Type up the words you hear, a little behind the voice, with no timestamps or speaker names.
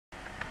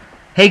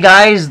Hey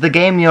guys, the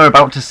game you're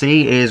about to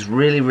see is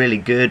really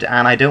good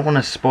and I don't want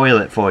to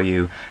spoil it for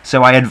you.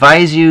 So I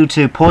advise you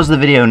to pause the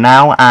video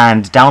now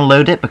and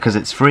download it because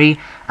it's free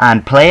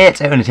and play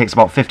it. It only takes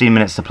about 15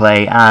 minutes to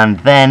play and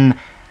then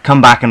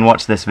come back and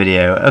watch this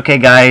video. Okay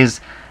guys,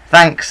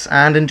 thanks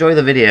and enjoy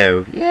the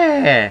video.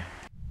 Yeah!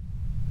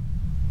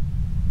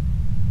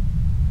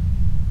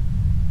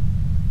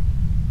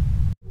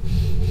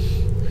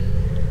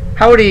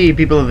 Howdy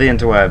people of the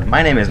interweb,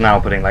 my name is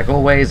Nowpudding like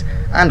always,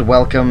 and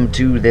welcome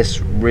to this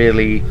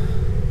really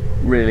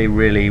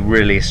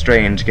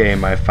strange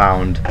game I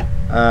found.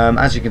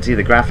 As you can see,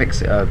 the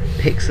graphics are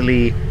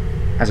pixely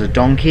as a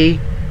donkey.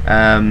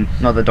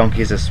 Not that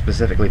donkeys are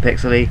specifically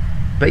pixely,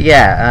 but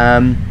yeah,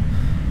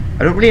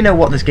 I don't really know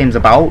what this game's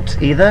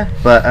about either,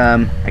 but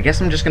I guess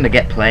I'm just going to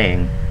get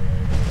playing.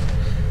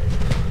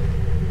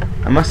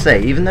 I must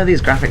say, even though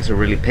these graphics are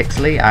really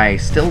pixely, I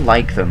still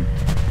like them.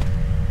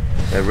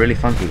 They're really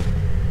funky.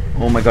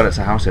 Oh my god, it's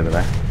a house over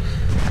there.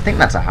 I think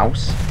that's a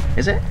house.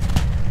 Is it?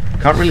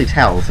 Can't really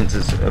tell since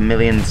there's a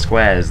million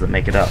squares that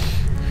make it up.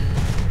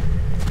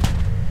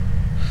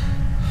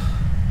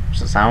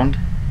 What's the sound?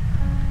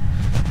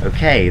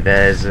 Okay,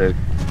 there's a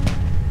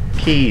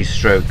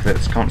keystroke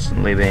that's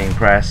constantly being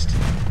pressed.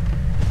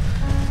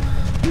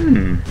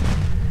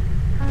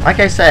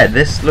 Like I said,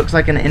 this looks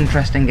like an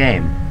interesting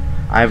game.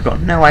 I've got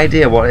no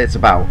idea what it's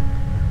about.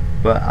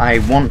 But I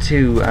want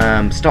to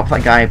stop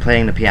that guy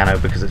playing the piano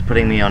because it's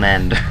putting me on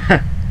end.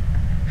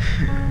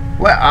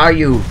 Where are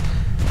you?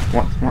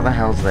 What the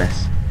hell's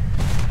this?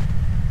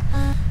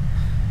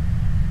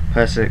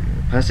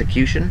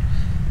 Persecution?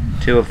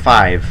 2 of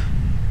 5.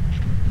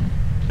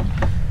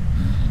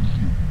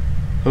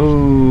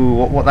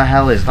 Ooh, what the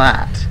hell is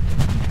that?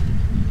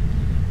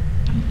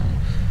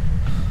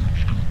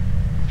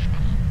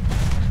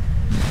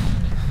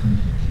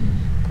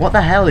 What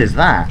the hell is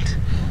that?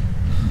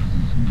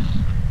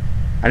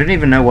 I don't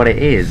even know what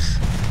it is.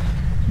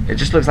 It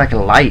just looks like a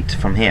light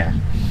from here.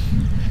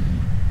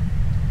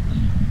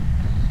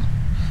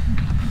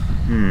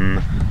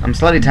 I'm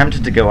slightly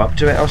tempted to go up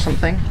to it or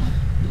something.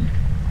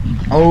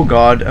 Oh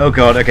god,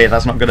 okay,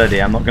 that's not a good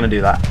idea. I'm not going to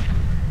do that.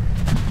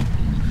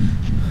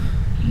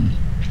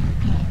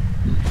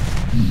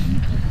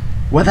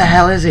 Where the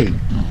hell is he?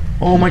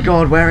 Oh my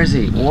god, where is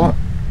he? What?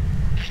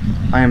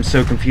 I am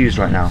so confused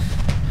right now.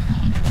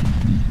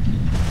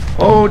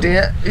 Oh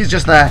dear, he's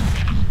just there.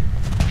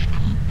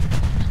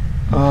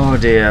 Oh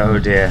dear, oh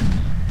dear.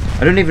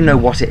 I don't even know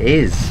what it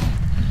is.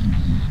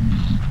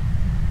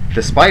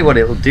 Despite what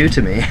it'll do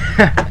to me.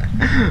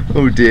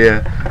 Oh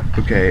dear.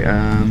 Okay,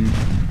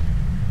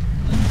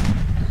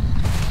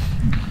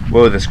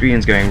 whoa, the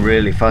screen's going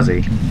really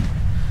fuzzy.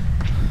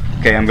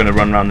 Okay, I'm gonna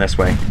run around this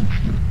way.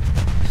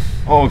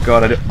 Oh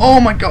god, oh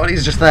my god,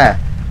 he's just there.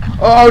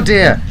 Oh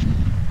dear.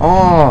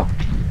 Oh.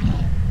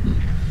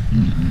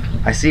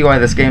 I see why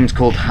this game's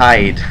called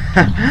Hide.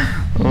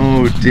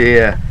 Oh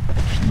dear.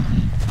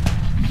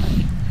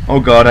 Oh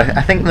god,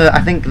 I think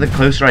the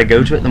closer I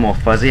go to it, the more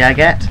fuzzy I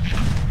get.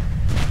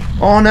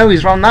 Oh no,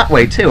 he's run that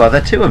way too. Are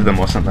there 2 of them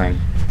or something?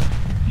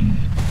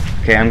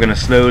 Okay, I'm gonna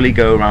slowly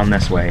go around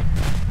this way.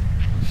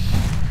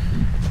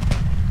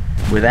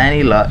 With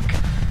any luck.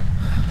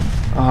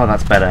 Oh,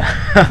 that's better.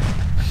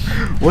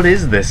 What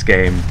is this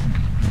game?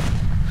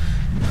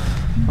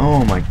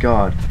 Oh my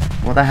god.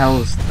 What the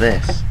hell is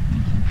this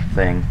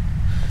thing?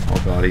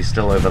 Oh god, he's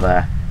still over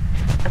there.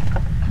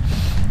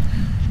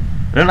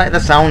 I don't like the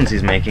sounds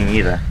he's making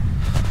either.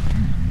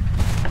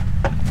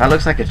 That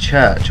looks like a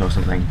church or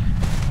something.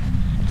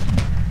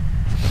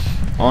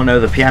 Oh no,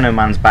 the piano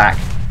man's back.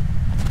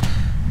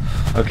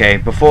 Okay,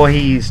 before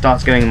he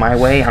starts going my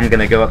way, I'm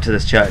gonna go up to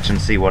this church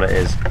and see what it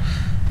is.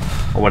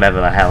 Or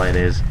whatever the hell it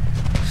is.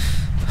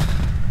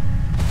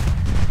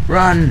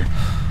 Run!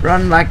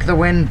 Run like the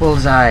wind,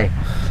 Bullseye!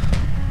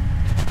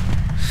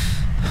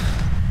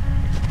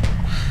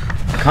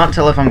 I can't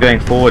tell if I'm going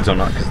forwards or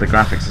not because the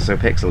graphics are so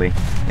pixely.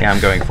 Yeah, I'm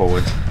going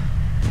forwards.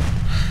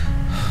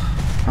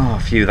 Oh,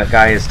 phew, that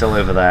guy is still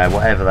over there,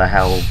 whatever the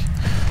hell.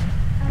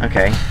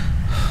 Okay.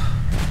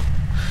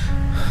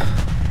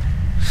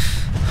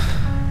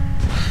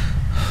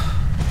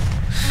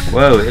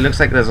 Whoa, it looks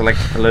like there's like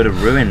a load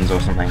of ruins or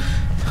something.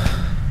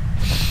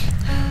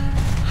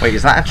 Wait,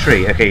 is that a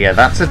tree? Okay, yeah,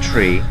 that's a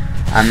tree.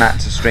 And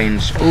that's a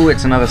strange... Ooh,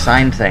 it's another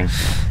sign thing.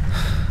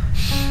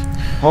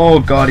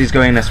 Oh god, he's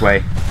going this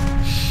way.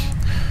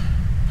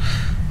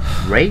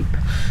 Rape?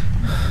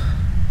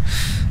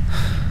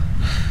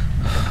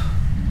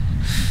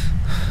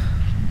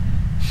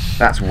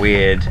 That's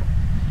weird.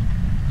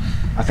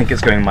 I think it's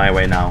going my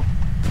way now.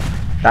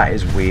 That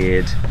is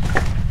weird.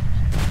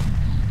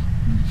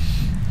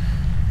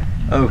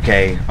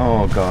 Okay,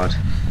 oh god.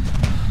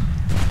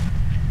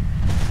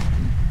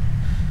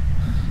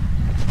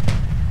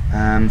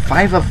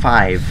 5 of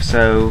 5,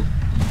 so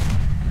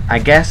I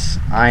guess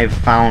I've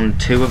found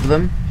 2 of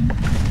them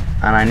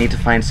and I need to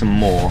find some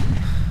more.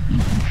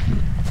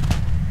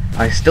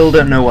 I still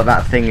don't know what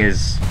that thing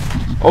is.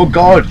 Oh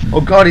god,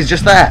 he's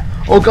just there.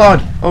 Oh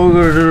god, oh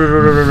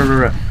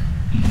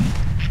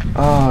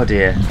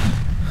dear.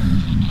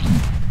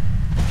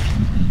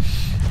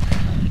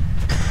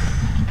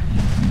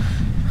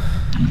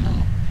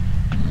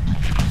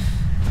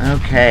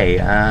 Okay,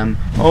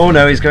 oh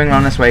no, he's going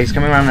around this way, he's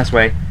coming around this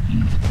way.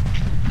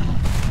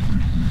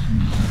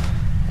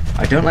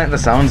 I don't like the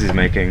sounds he's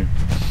making.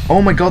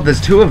 Oh my god, there's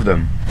 2 of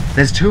them!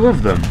 There's 2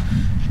 of them!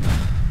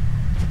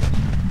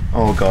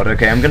 Oh god,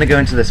 okay, I'm gonna go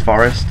into this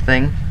forest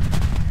thing.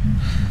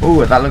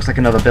 Ooh, that looks like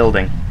another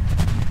building.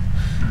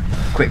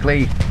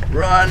 Quickly,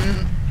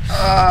 run!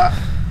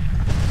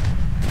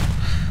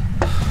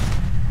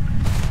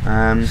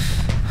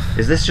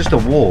 Is this just a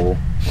wall?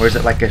 Or is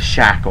it like a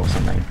shack or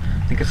something?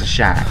 I think it's a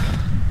shack.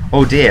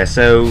 Oh dear,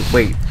 so,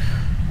 wait,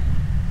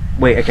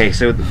 okay,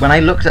 so when I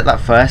looked at that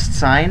first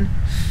sign,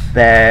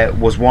 there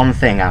was one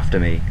thing after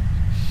me.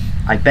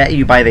 I bet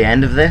you by the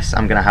end of this,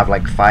 I'm gonna have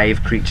like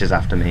 5 creatures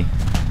after me.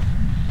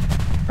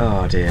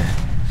 Oh dear.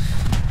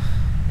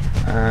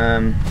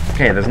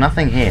 Okay, there's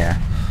nothing here.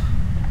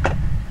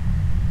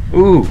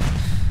 Ooh!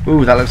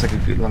 Ooh, that looks like a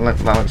good,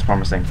 that looks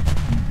promising.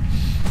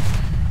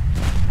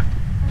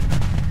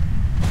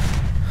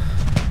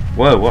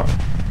 Whoa, what?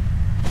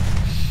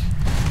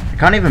 I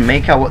can't even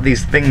make out what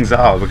these things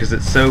are because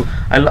it's so...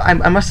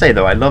 I must say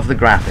though, I love the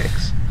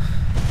graphics.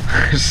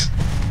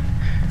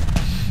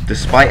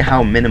 Despite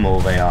how minimal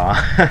they are.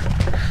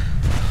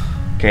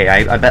 Okay,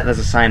 I bet there's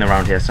a sign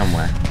around here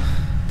somewhere.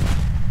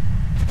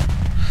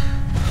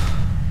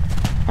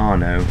 Oh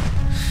no.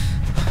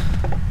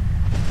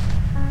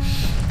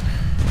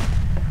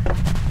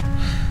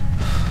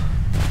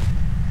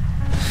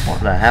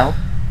 What the hell?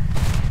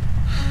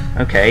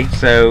 Okay,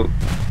 so...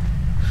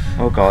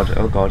 oh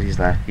god, he's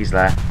there, he's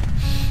there.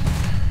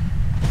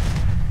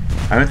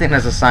 I don't think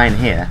there's a sign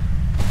here.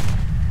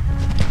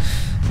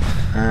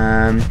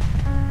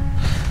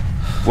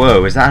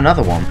 Whoa, is that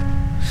another one?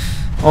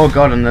 Oh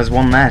god, and there's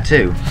one there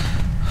too.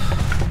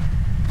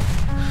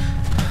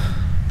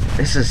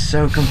 This is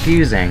so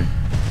confusing.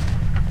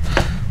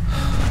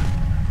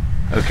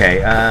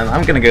 Okay,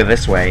 I'm gonna go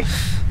this way.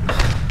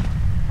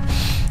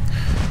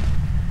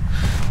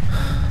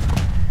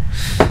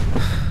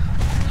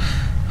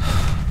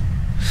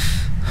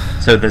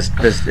 So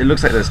it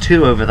looks like there's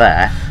 2 over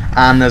there,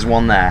 and there's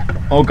 1 there.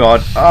 Oh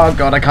god,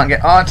 I can't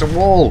get, it's a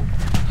wall!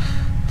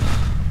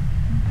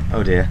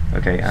 Oh dear,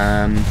 okay,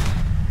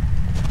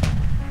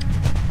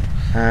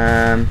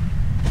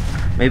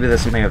 maybe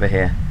there's something over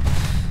here.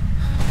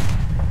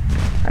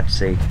 Let's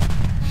see.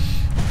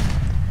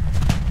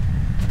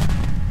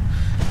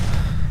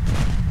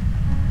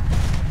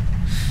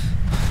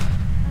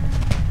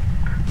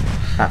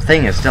 That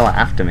thing is still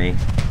after me.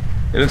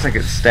 It looks like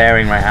it's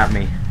staring right at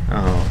me.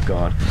 Oh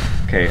god.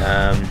 Okay,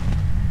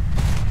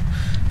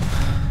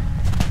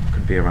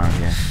 could be around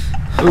here.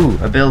 Ooh,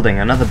 a building,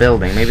 another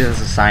building. Maybe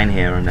there's a sign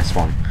here on this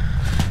one.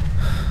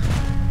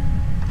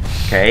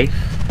 Okay.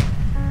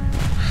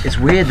 It's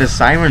weird, there's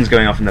sirens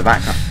going off in the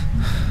background.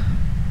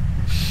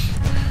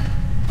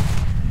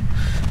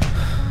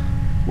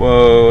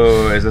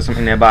 Whoa, is there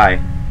something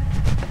nearby?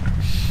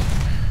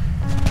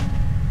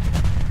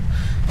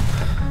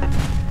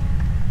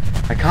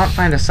 I can't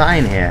find a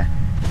sign here.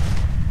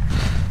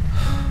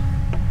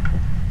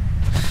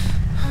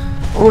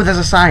 Oh, there's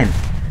a sign.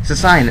 It's a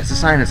sign, it's a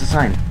sign, it's a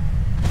sign.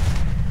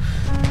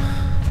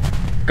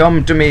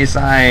 Come to me,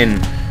 sign.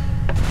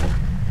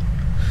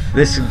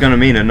 This is gonna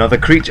mean another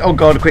creature. Oh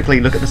god, quickly,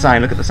 look at the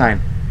sign, look at the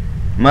sign.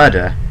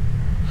 Murder.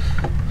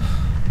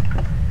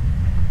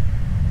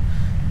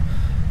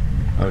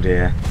 Oh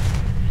dear.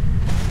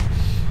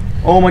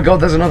 Oh my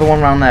god, there's another one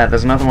around there,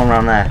 there's another one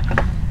around there.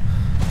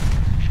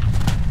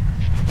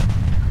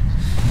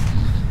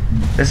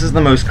 This is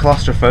the most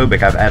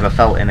claustrophobic I've ever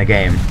felt in a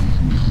game.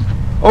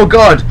 Oh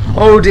god!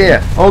 Oh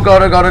dear! Oh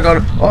god, oh god, oh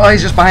god! Oh,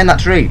 he's just behind that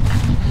tree!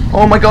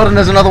 Oh my god, and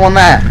there's another one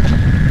there!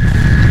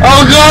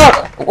 Oh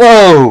god!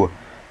 Whoa!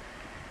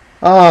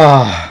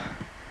 Oh.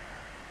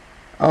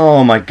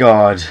 Oh my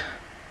god.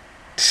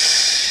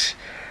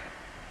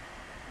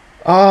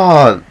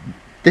 Oh,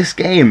 this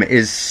game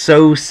is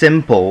so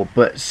simple,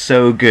 but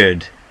so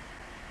good.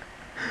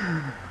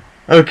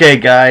 Okay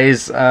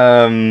guys,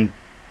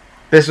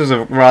 this was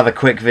a rather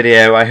quick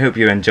video. I hope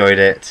you enjoyed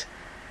it.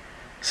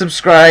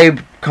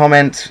 Subscribe,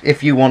 comment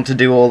if you want to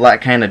do all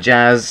that kind of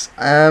jazz.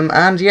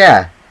 And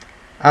yeah,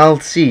 I'll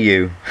see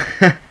you.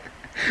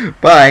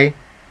 Bye.